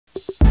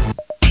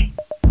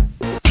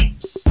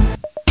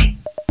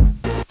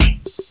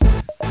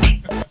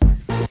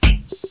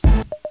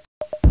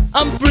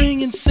I'm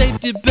bringing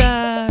safety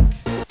back,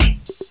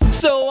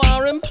 so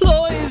our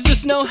employees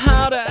just know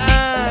how to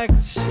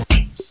act.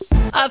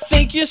 I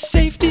think your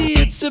safety,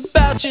 it's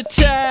about your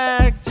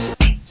tact.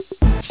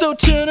 So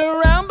turn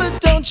around, but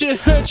don't you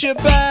hurt your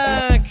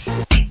back.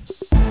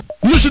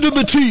 Listen to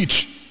me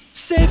teach.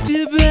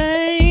 Safety,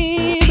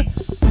 babe.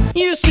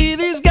 You see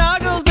these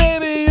goggles,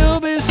 baby, you'll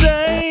be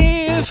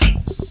safe.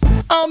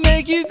 I'll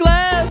make you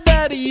glad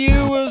that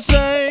you were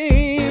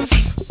safe.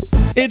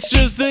 It's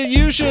just that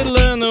you should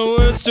learn the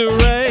words to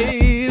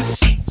race.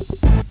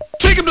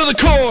 Take him to the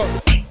core.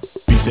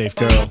 Be safe,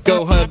 girl.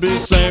 Go ahead, be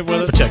safe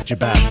with it. Protect your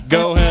back.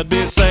 Go ahead,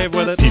 be safe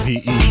with it.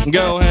 PPE.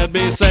 Go ahead,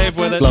 be safe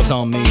with it. Gloves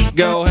on me.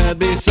 Go ahead,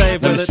 be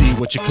safe Let with me it. see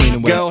what you're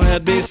cleaning with. Go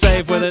ahead, be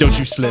safe with it. Don't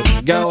you slip.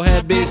 Go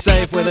ahead, be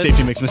safe with it.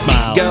 Safety makes me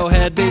smile. Go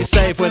ahead, be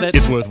safe with it.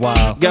 It's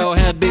worthwhile. Go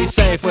ahead, be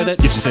safe with it.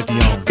 Get your safety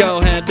on. Go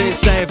ahead, be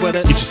safe with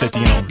it. Get your safety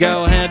on.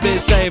 Go ahead, be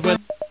safe with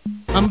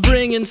it. I'm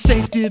bringing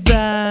safety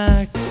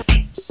back.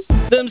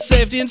 Them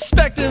safety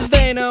inspectors,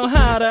 they know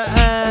how to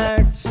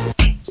act.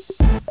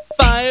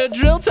 Fire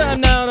drill time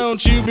now,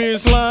 don't you be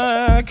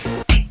slack.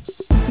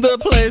 The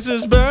place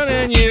is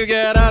burning, you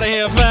get out of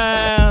here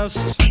fast.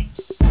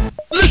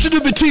 Listen to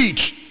me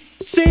teach.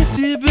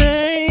 Safety,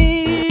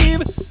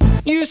 babe.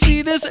 You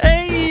see this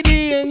AED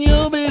and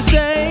you'll be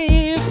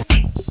safe.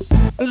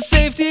 The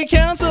safety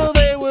council,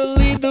 they will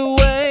lead the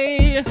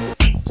way.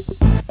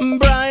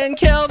 Brian,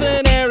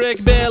 Kelvin,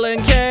 Eric, Bill,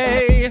 and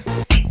Kay.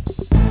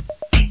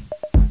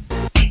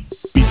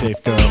 Be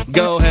safe, girl.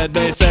 Go ahead,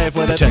 be safe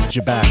with it. Protect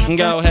your back.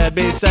 Go ahead,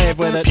 be safe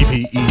with it.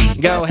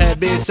 PPE. Go ahead,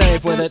 be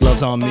safe with it.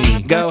 Gloves on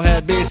me. Go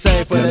ahead, be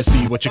safe with Let me it.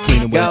 see what you're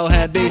cleaning with. Go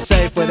ahead, be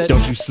safe with it.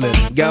 Don't you slip.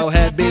 Go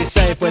ahead, be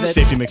safe with it.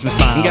 Safety makes me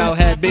smile. Go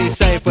ahead, be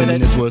safe with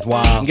And it. it's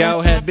worthwhile. Go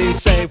ahead, be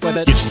safe with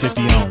it. Get your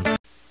safety on.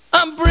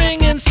 I'm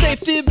bringing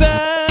safety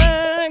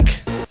back.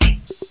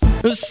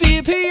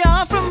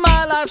 CPR from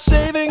my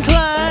life-saving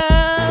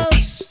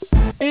class.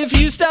 If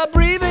you stop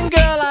breathing,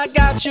 girl, I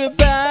got your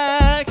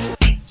back.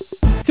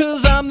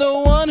 'Cause I'm the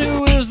one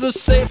who is the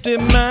safety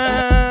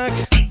Mac.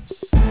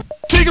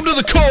 Take him to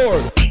the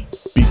core.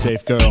 Be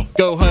safe, girl.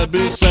 Go ahead,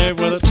 be safe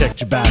with it.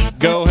 Protect your back.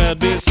 Go ahead,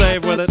 be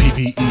safe with it.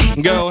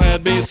 PPE. Go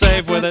ahead, be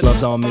safe with it.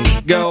 Gloves on me.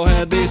 Go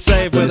ahead, be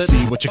safe Let me with it.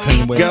 see what you're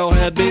cleaning with. Go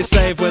ahead, be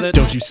safe with it.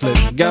 Don't you slip.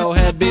 Go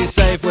ahead, be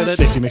safe with it.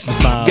 Safety makes me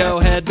smile. Go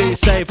ahead, be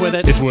safe with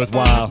it. It's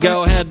worthwhile.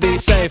 Go ahead, be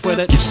safe with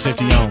it. Get your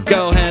safety on.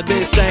 Go ahead,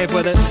 be safe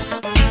with it.